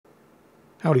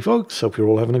Howdy folks, hope you're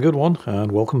all having a good one,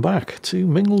 and welcome back to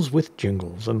Mingles with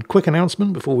Jingles. And quick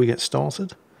announcement before we get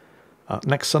started.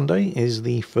 Next Sunday is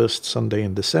the first Sunday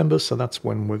in December, so that's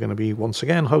when we're going to be once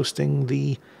again hosting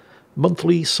the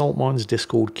monthly Salt Mines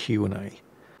Discord Q&A.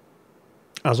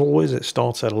 As always, it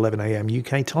starts at 11 AM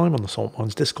UK time on the Salt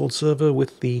Mines Discord server,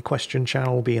 with the question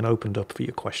channel being opened up for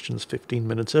your questions 15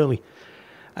 minutes early.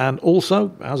 And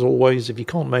also, as always, if you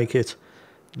can't make it,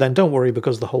 then don't worry,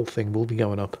 because the whole thing will be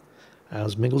going up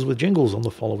as Mingles with Jingles on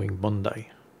the following Monday.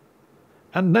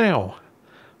 And now,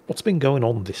 what's been going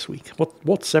on this week?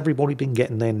 What's everybody been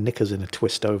getting their knickers in a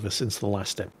twist over since the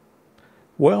last step?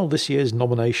 Well, this year's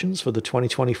nominations for the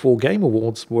 2024 Game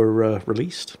Awards were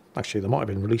released. Actually, they might have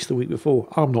been released the week before.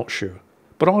 I'm not sure.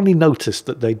 But I only noticed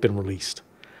that they'd been released.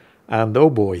 And oh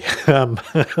boy.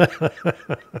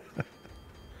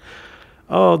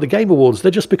 Oh, the Game Awards,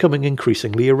 they're just becoming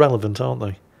increasingly irrelevant, aren't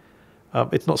they?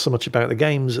 It's not so much about the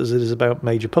games as it is about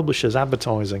major publishers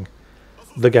advertising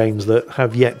the games that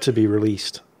have yet to be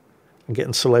released and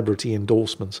getting celebrity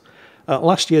endorsements.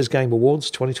 Last year's Game Awards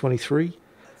 2023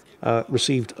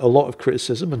 received a lot of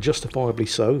criticism, and justifiably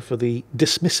so, for the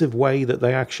dismissive way that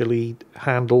they actually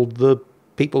handled the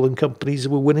people and companies who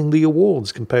were winning the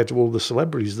awards compared to all the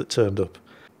celebrities that turned up.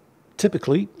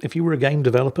 Typically, if you were a game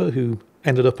developer who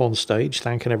ended up on stage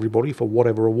thanking everybody for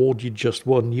whatever award you'd just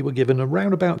won, you were given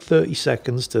around about 30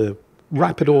 seconds to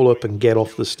wrap it all up and get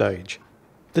off the stage.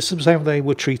 This was how they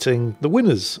were treating the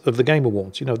winners of the Game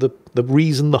Awards, you know, the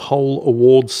reason the whole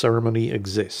awards ceremony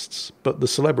exists. But the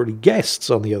celebrity guests,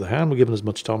 on the other hand, were given as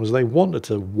much time as they wanted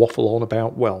to waffle on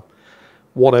about, well,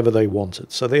 whatever they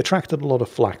wanted. So they attracted a lot of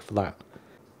flack for that.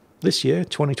 This year,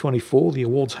 2024, the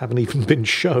awards haven't even been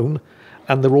shown,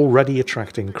 and they're already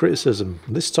attracting criticism.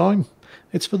 This time,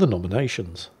 it's for the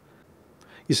nominations.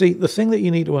 You see, the thing that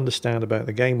you need to understand about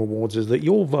the Game Awards is that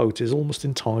your vote is almost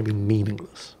entirely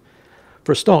meaningless.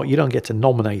 For a start, you don't get to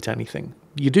nominate anything.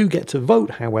 You do get to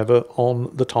vote, however, on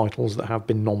the titles that have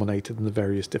been nominated in the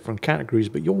various different categories,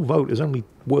 but your vote is only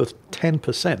worth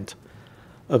 10%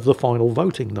 of the final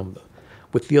voting number,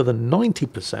 with the other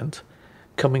 90%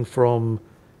 coming from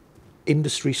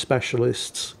industry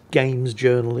specialists, games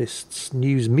journalists,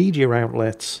 news media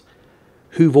outlets,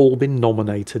 who've all been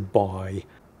nominated by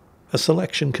a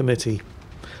selection committee.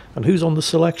 And who's on the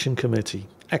selection committee?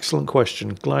 Excellent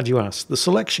question. Glad you asked. The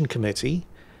selection committee,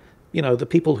 you know, the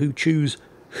people who choose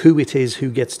who it is who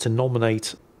gets to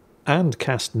nominate and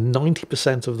cast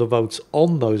 90% of the votes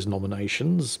on those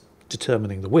nominations,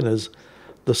 determining the winners,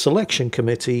 the selection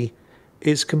committee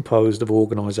is composed of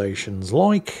organisations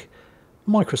like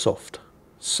Microsoft,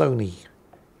 Sony,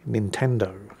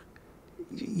 Nintendo.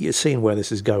 You're seeing where this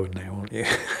is going now, aren't you?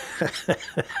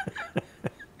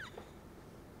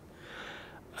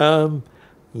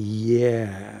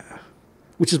 Yeah.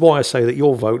 Which is why I say that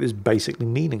your vote is basically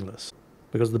meaningless,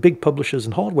 because the big publishers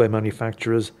and hardware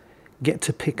manufacturers get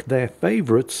to pick their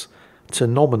favourites to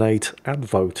nominate and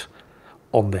vote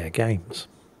on their games.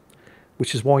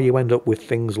 Which is why you end up with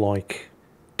things like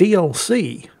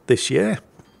DLC this year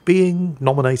being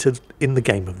nominated in the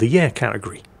Game of the Year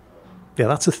category. Yeah,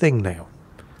 that's a thing now.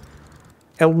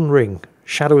 Elden Ring,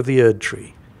 Shadow of the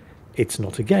Erdtree. It's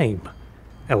not a game.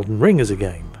 Elden Ring is a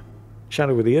game.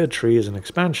 Shadow of the Erdtree is an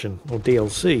expansion, or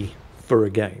DLC, for a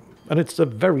game. And it's a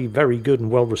very, very good and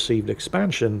well-received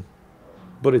expansion,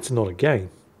 but it's not a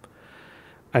game.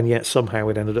 And yet somehow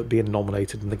it ended up being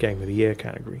nominated in the Game of the Year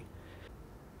category.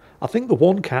 I think the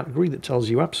one category that tells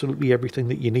you absolutely everything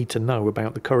that you need to know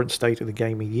about the current state of the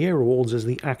Game of the Year awards is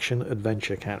the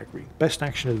Action-Adventure category. Best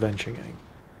Action-Adventure Game.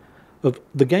 Of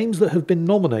the games that have been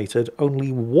nominated,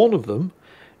 only one of them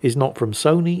is not from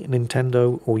Sony,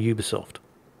 Nintendo, or Ubisoft.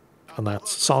 And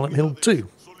that's Silent Hill 2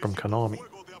 from Konami.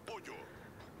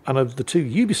 And of the two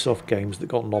Ubisoft games that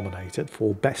got nominated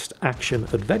for Best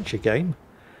Action-Adventure Game,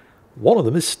 one of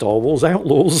them is Star Wars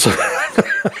Outlaws.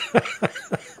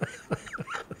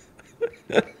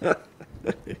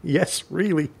 Yes,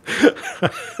 really.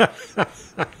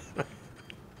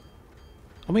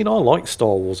 I mean, I like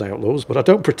Star Wars Outlaws, but I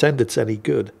don't pretend it's any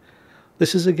good.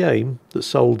 This is a game that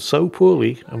sold so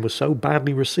poorly and was so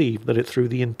badly received that it threw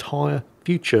the entire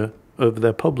future of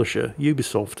their publisher,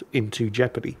 Ubisoft, into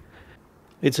jeopardy.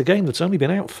 It's a game that's only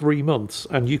been out 3 months,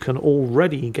 and you can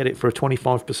already get it for a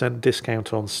 25%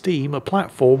 discount on Steam, a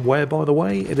platform where, by the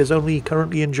way, it is only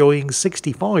currently enjoying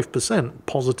 65%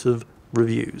 positive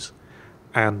reviews.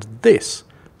 And this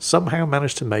somehow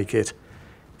managed to make it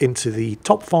into the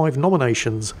top 5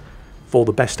 nominations for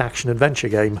the Best Action-Adventure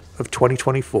Game of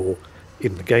 2024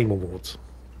 in the Game Awards.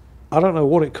 I don't know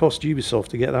what it cost Ubisoft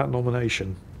to get that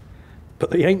nomination,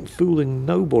 but they ain't fooling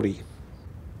nobody.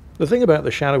 The thing about the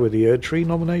Shadow of the Erdtree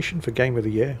nomination for Game of the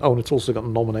Year, oh, and it's also got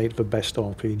nominated for Best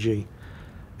RPG,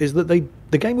 is that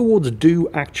the Game Awards do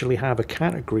actually have a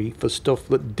category for stuff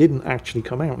that didn't actually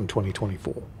come out in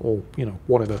 2024, or, you know,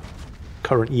 whatever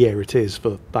current year it is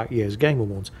for that year's Game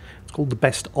Awards. It's called the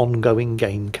Best Ongoing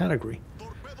Game category.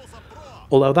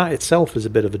 Although that itself is a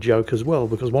bit of a joke as well,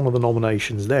 because one of the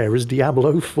nominations there is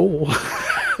Diablo 4.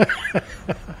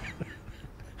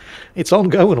 It's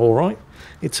ongoing, alright.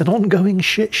 It's an ongoing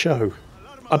shit show.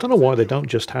 I don't know why they don't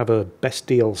just have a Best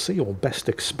DLC or Best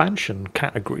Expansion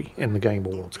category in the Game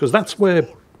Awards, because that's where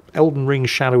Elden Ring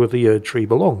Shadow of the Erdtree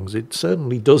belongs. It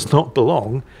certainly does not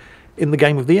belong in the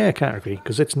Game of the Year category,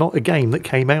 because it's not a game that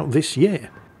came out this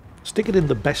year. Stick it in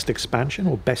the Best Expansion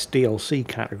or Best DLC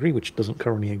category, which doesn't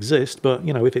currently exist, but,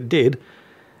 you know, if it did,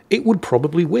 it would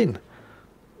probably win.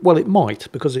 Well, it might,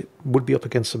 because it would be up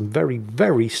against some very,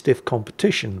 very stiff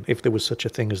competition if there was such a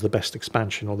thing as the Best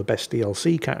Expansion or the Best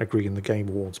DLC category in the Game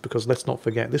Awards, because let's not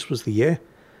forget, this was the year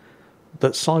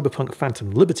that Cyberpunk Phantom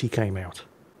Liberty came out.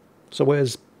 So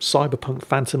where's Cyberpunk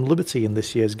Phantom Liberty in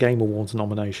this year's Game Awards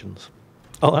nominations?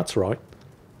 Oh, that's right.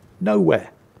 Nowhere.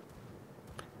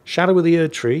 Shadow of the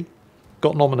Erdtree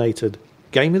got nominated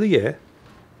Game of the Year,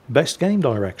 Best Game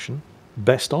Direction,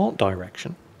 Best Art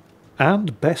Direction,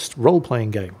 and Best Role-Playing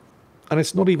Game. And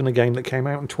it's not even a game that came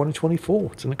out in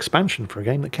 2024. It's an expansion for a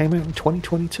game that came out in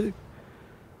 2022.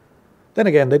 Then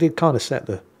again, they did kind of set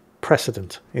the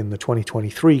precedent in the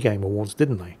 2023 Game Awards,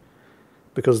 didn't they?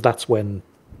 Because that's when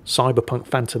Cyberpunk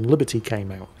Phantom Liberty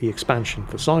came out, the expansion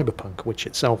for Cyberpunk, which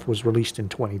itself was released in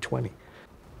 2020.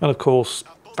 And of course,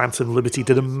 Phantom Liberty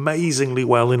did amazingly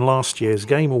well in last year's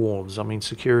Game Awards. I mean,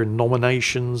 securing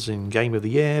nominations in Game of the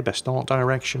Year, Best Art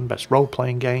Direction, Best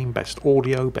Role-Playing Game, Best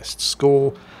Audio, Best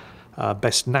Score,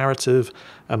 Best Narrative,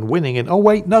 and winning in... Oh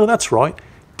wait, no, that's right.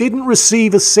 Didn't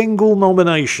receive a single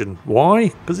nomination. Why?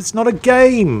 Because it's not a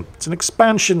game. It's an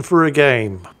expansion for a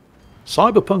game.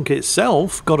 Cyberpunk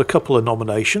itself got a couple of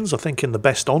nominations, I think in the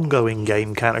Best Ongoing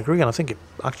Game category, and I think it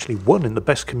actually won in the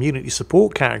Best Community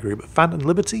Support category, but Phantom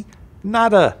Liberty?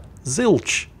 Nada.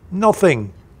 Zilch.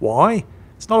 Nothing. Why?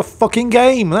 It's not a fucking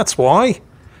game, that's why.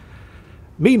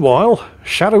 Meanwhile,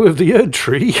 Shadow of the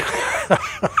Erdtree...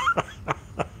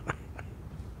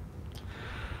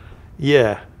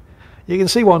 Yeah. You can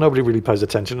see why nobody really pays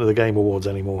attention to the Game Awards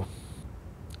anymore.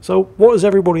 So, what has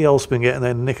everybody else been getting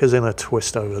their knickers in a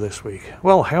twist over this week?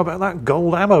 Well, how about that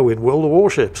gold ammo in World of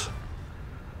Warships?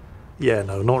 Yeah,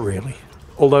 no, not really.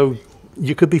 Although,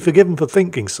 you could be forgiven for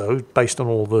thinking so, based on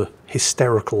all the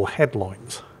hysterical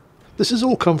headlines. This has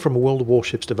all come from a World of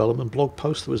Warships development blog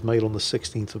post that was made on the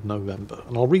 16th of November,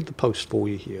 and I'll read the post for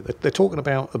you here. They're talking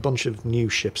about a bunch of new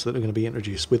ships that are going to be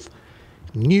introduced with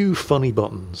new funny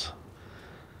buttons.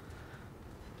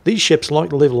 These ships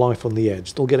like to live life on the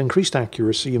edge. They'll get increased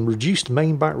accuracy and reduced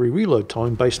main battery reload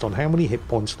time based on how many hit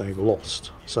points they've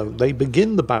lost. So they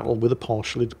begin the battle with a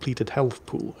partially depleted health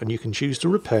pool, and you can choose to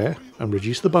repair and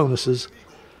reduce the bonuses,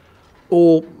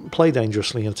 or play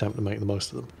dangerously and attempt to make the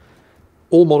most of them.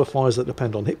 All modifiers that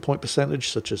depend on hit point percentage,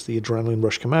 such as the Adrenaline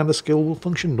Rush Commander skill, will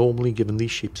function normally, giving these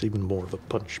ships even more of a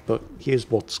punch. But here's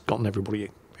what's gotten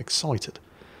everybody excited.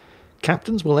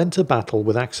 Captains will enter battle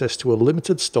with access to a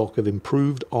limited stock of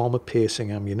improved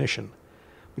armor-piercing ammunition,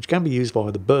 which can be used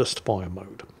via the burst fire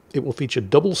mode. It will feature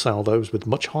double salvos with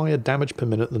much higher damage per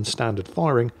minute than standard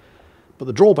firing, but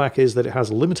the drawback is that it has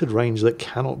a limited range that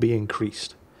cannot be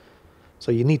increased.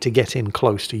 So you need to get in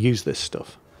close to use this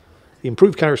stuff. The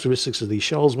improved characteristics of these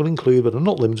shells will include, but are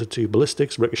not limited to,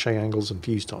 ballistics, ricochet angles, and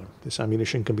fuse time. This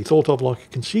ammunition can be thought of like a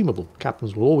consumable.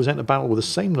 Captains will always enter battle with the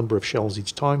same number of shells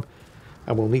each time,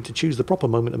 and will need to choose the proper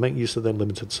moment to make use of their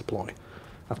limited supply.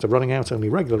 After running out, only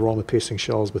regular armor-piercing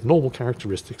shells with normal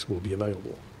characteristics will be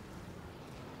available.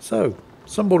 So,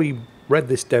 somebody read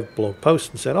this dev blog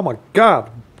post and said, "Oh my god,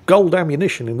 gold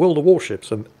ammunition in World of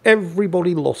Warships," and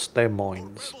everybody lost their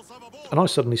minds. And I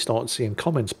suddenly started seeing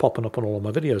comments popping up on all of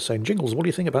my videos saying, "Jingles, what do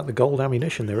you think about the gold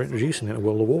ammunition they're introducing into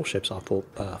World of Warships?" I thought,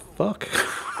 fuck?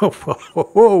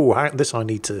 Whoa, this I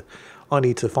need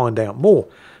to find out more.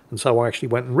 And so I actually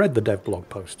went and read the dev blog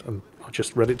post, and I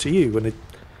just read it to you, and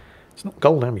it's not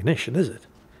gold ammunition, is it?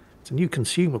 It's a new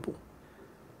consumable.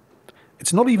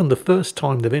 It's not even the first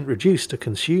time they've introduced a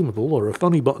consumable or a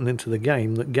funny button into the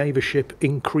game that gave a ship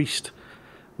increased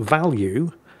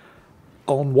value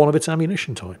on one of its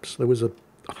ammunition types. There was I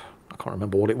can't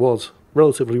remember what it was,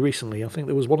 relatively recently. I think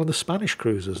there was one of the Spanish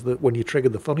cruisers that when you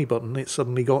triggered the funny button, it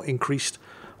suddenly got increased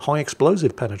high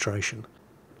explosive penetration.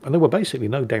 And there were basically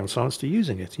no downsides to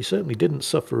using it. You certainly didn't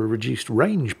suffer a reduced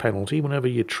range penalty whenever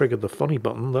you triggered the funny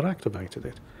button that activated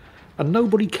it. And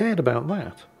nobody cared about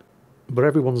that. But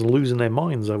everyone's losing their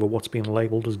minds over what's being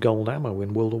labelled as gold ammo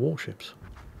in World of Warships.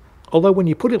 Although when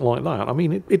you put it like that, I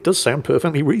mean, it does sound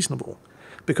perfectly reasonable.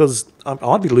 Because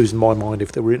I'd be losing my mind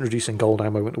if they were introducing gold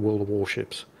ammo into World of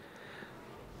Warships.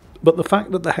 But the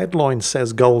fact that the headline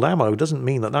says gold ammo doesn't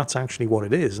mean that that's actually what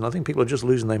it is. And I think people are just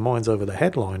losing their minds over the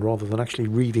headline rather than actually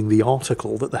reading the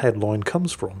article that the headline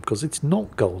comes from, because it's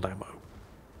not gold ammo.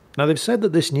 Now, they've said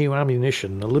that this new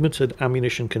ammunition, a limited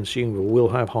ammunition consumable, will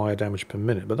have higher damage per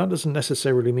minute, but that doesn't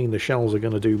necessarily mean the shells are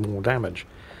going to do more damage.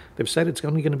 They've said it's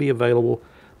only going to be available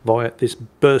via this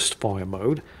burst fire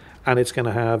mode, and it's going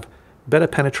to have better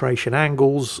penetration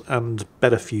angles and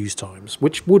better fuse times,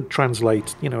 which would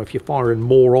translate, if you're firing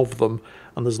more of them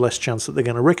and there's less chance that they're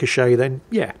going to ricochet, then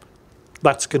yeah,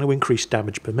 that's going to increase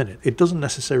damage per minute. It doesn't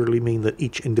necessarily mean that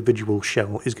each individual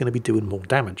shell is going to be doing more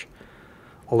damage,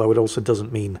 although it also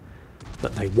doesn't mean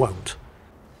that they won't.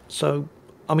 So,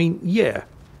 I mean, yeah,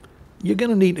 you're going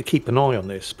to need to keep an eye on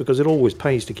this, because it always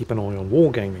pays to keep an eye on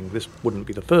wargaming. This wouldn't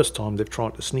be the first time they've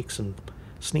tried to sneak some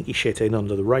sneaky shit in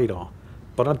under the radar.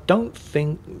 But I don't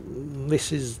think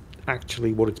this is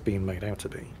actually what it's being made out to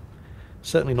be.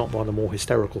 Certainly not by the more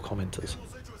hysterical commenters.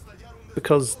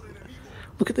 Because,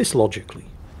 look at this logically.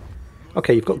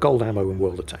 Okay, you've got gold ammo in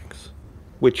World of Tanks,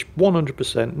 which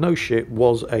 100%, no shit,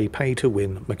 was a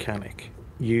pay-to-win mechanic.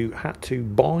 You had to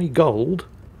buy gold.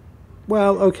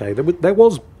 Well, okay, there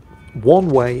was one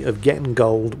way of getting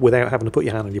gold without having to put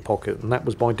your hand in your pocket, and that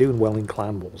was by doing well in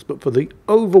clan wars. But for the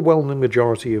overwhelming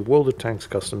majority of World of Tanks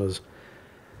customers,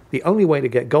 the only way to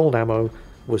get gold ammo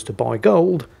was to buy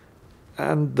gold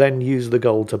and then use the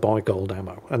gold to buy gold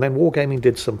ammo. And then Wargaming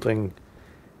did something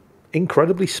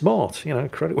incredibly smart.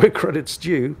 Credit where credit's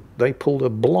due. They pulled a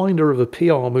blinder of a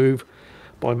PR move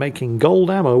by making gold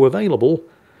ammo available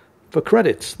for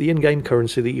credits, the in-game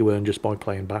currency that you earn just by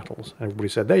playing battles. Everybody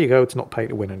said, there you go, it's not pay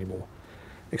to win anymore.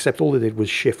 Except all they did was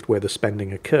shift where the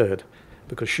spending occurred.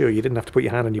 Because sure, you didn't have to put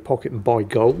your hand in your pocket and buy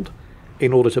gold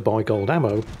in order to buy gold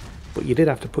ammo, but you did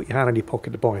have to put your hand in your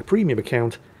pocket to buy a premium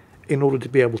account in order to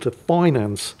be able to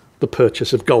finance the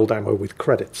purchase of gold ammo with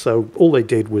credit. So all they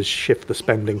did was shift the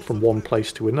spending from one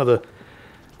place to another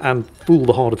and fool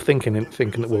the heart of thinking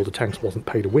that World of Tanks wasn't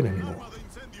pay to win anymore.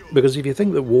 Because if you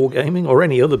think that wargaming, or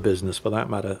any other business for that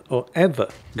matter, are ever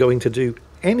going to do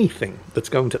anything that's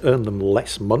going to earn them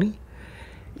less money,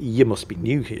 you must be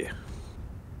new here.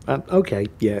 And okay,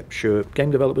 yeah, sure,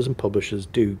 game developers and publishers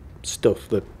do stuff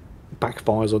that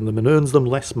backfires on them and earns them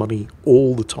less money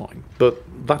all the time. But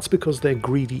that's because they're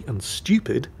greedy and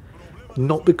stupid,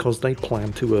 not because they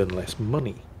plan to earn less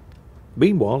money.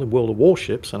 Meanwhile, in World of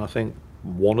Warships, and I think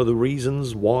one of the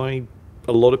reasons why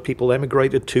a lot of people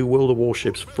emigrated to World of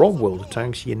Warships from World of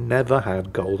Tanks, you never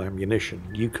had gold ammunition.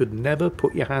 You could never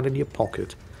put your hand in your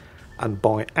pocket and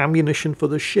buy ammunition for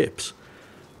the ships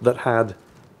that had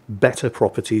better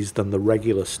properties than the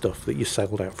regular stuff that you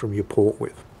sailed out from your port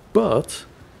with. But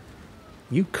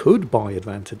you could buy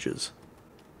advantages.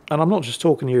 And I'm not just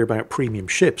talking here about premium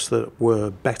ships that were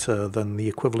better than the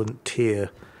equivalent tier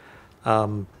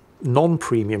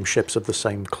non-premium ships of the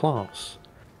same class.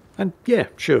 And yeah,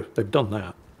 sure, they've done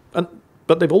that.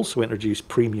 But they've also introduced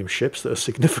premium ships that are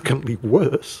significantly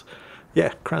worse.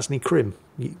 Yeah, Krasny Krim.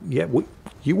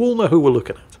 You all know who we're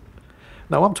looking at.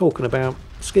 Now, I'm talking about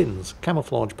skins,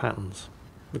 camouflage patterns.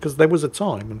 Because there was a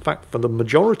time, in fact, for the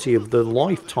majority of the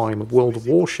lifetime of World of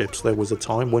Warships, there was a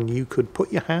time when you could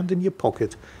put your hand in your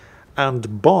pocket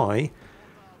and buy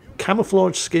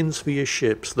camouflage skins for your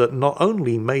ships that not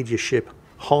only made your ship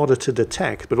harder to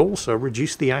detect, but also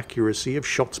reduced the accuracy of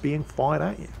shots being fired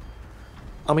at you.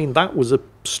 I mean, that was a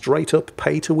straight-up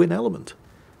pay-to-win element.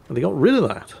 And they got rid of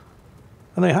that.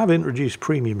 And they have introduced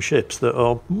premium ships that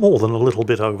are more than a little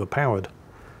bit overpowered.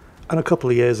 And a couple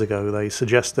of years ago, they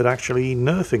suggested actually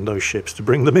nerfing those ships to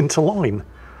bring them into line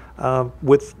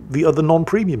with the other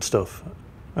non-premium stuff.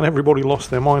 And everybody lost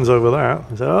their minds over that.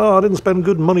 They said, oh, I didn't spend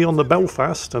good money on the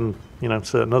Belfast and,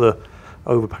 certain other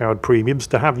overpowered premiums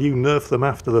to have you nerf them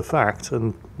after the fact.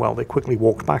 And, well, they quickly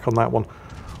walked back on that one.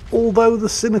 Although the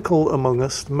cynical among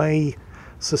us may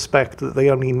suspect that they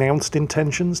only announced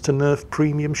intentions to nerf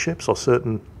premium ships or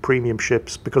certain premium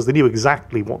ships because they knew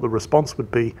exactly what the response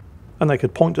would be. And they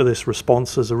could point to this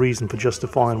response as a reason for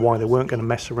justifying why they weren't going to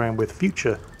mess around with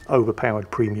future overpowered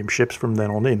premium ships from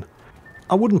then on in.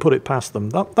 I wouldn't put it past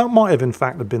them. That might have in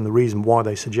fact been the reason why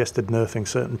they suggested nerfing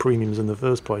certain premiums in the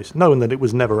first place, knowing that it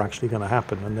was never actually going to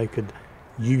happen and they could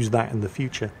use that in the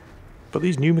future. But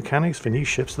these new mechanics for new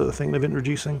ships that I think they're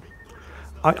introducing,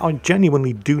 I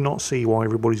genuinely do not see why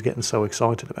everybody's getting so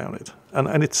excited about it.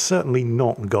 And it's certainly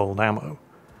not gold ammo.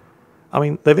 I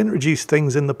mean, they've introduced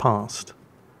things in the past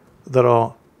that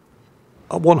are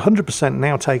are 100%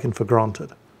 now taken for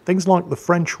granted. Things like the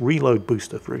French reload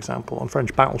booster, for example, on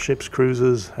French battleships,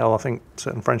 cruisers, hell, I think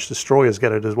certain French destroyers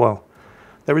get it as well.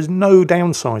 There is no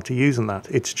downside to using that.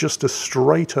 It's just a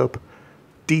straight-up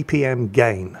DPM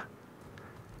gain.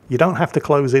 You don't have to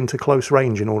close into close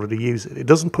range in order to use it. It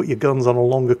doesn't put your guns on a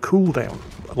longer cooldown,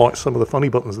 like some of the funny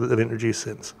buttons that they've introduced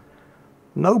since.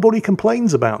 Nobody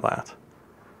complains about that.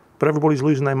 But everybody's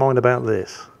losing their mind about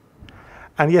this.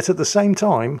 And yet at the same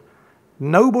time,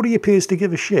 nobody appears to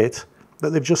give a shit that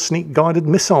they've just sneaked guided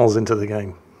missiles into the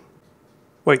game.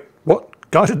 Wait, what?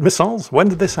 Guided missiles? When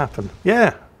did this happen?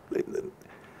 Yeah.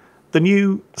 The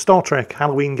new Star Trek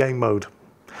Halloween game mode.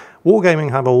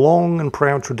 Wargaming have a long and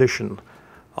proud tradition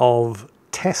of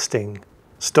testing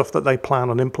stuff that they plan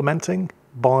on implementing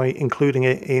by including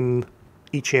it in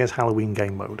each year's Halloween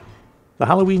game mode. The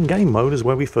Halloween game mode is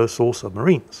where we first saw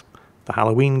submarines. The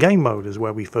Halloween game mode is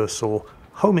where we first saw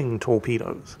homing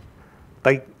torpedoes.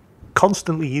 They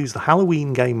constantly use the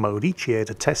Halloween game mode each year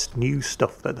to test new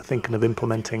stuff that they're thinking of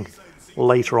implementing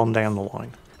later on down the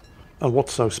line. And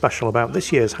what's so special about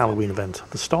this year's Halloween event,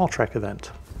 the Star Trek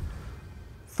event?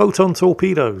 Photon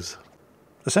torpedoes.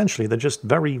 Essentially, they're just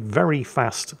very, very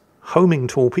fast homing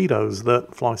torpedoes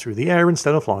that fly through the air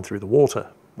instead of flying through the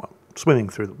water. Well, swimming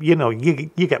through them. You know,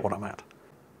 you get what I'm at.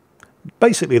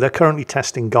 Basically, they're currently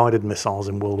testing guided missiles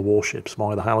in World of Warships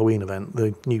via the Halloween event,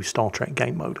 the new Star Trek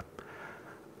game mode.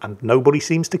 And nobody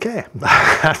seems to care.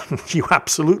 You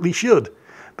absolutely should.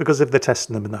 Because if they're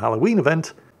testing them in the Halloween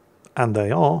event, and they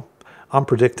are, I'm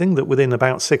predicting that within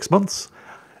about 6 months,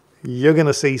 you're going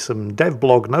to see some dev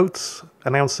blog notes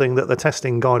announcing that they're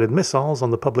testing guided missiles on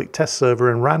the public test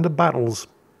server in random battles,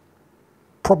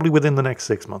 probably within the next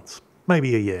 6 months,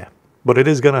 maybe a year. But it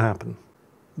is going to happen,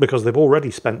 because they've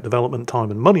already spent development time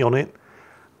and money on it,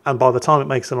 and by the time it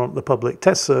makes it on the public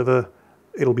test server,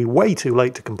 it'll be way too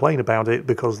late to complain about it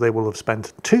because they will have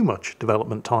spent too much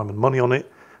development time and money on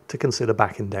it to consider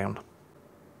backing down.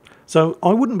 So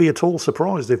I wouldn't be at all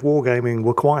surprised if Wargaming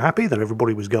were quite happy that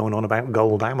everybody was going on about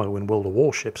gold ammo in World of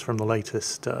Warships from the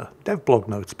latest dev blog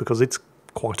notes, because it's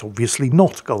quite obviously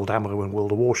not gold ammo in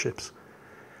World of Warships.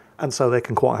 And so they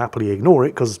can quite happily ignore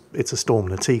it because it's a storm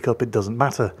in a teacup, it doesn't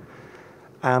matter.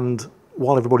 And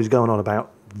while everybody's going on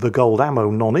about the gold ammo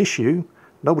non-issue,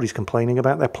 nobody's complaining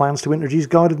about their plans to introduce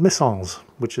guided missiles,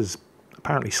 which has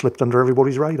apparently slipped under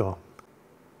everybody's radar.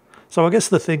 So I guess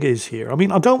the thing is here, I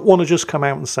mean, I don't want to just come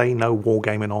out and say no,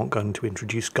 Wargaming aren't going to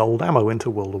introduce gold ammo into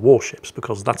World of Warships,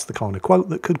 because that's the kind of quote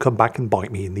that could come back and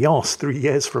bite me in the arse 3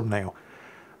 years from now.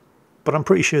 But I'm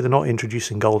pretty sure they're not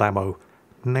introducing gold ammo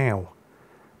now.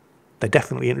 They're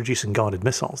definitely introducing guided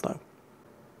missiles though.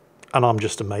 And I'm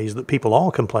just amazed that people are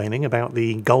complaining about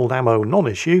the gold ammo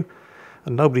non-issue,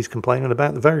 and nobody's complaining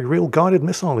about the very real guided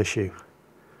missile issue.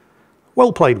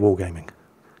 Well played, Wargaming.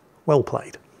 Well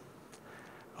played.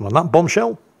 And on that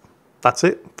bombshell, that's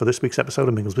it for this week's episode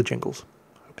of Mingles with Jingles.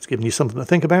 I hope it's given you something to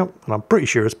think about, and I'm pretty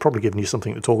sure it's probably given you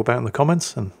something to talk about in the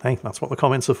comments, and hey, that's what the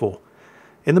comments are for.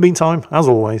 In the meantime, as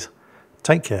always,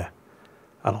 take care,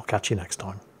 and I'll catch you next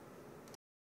time.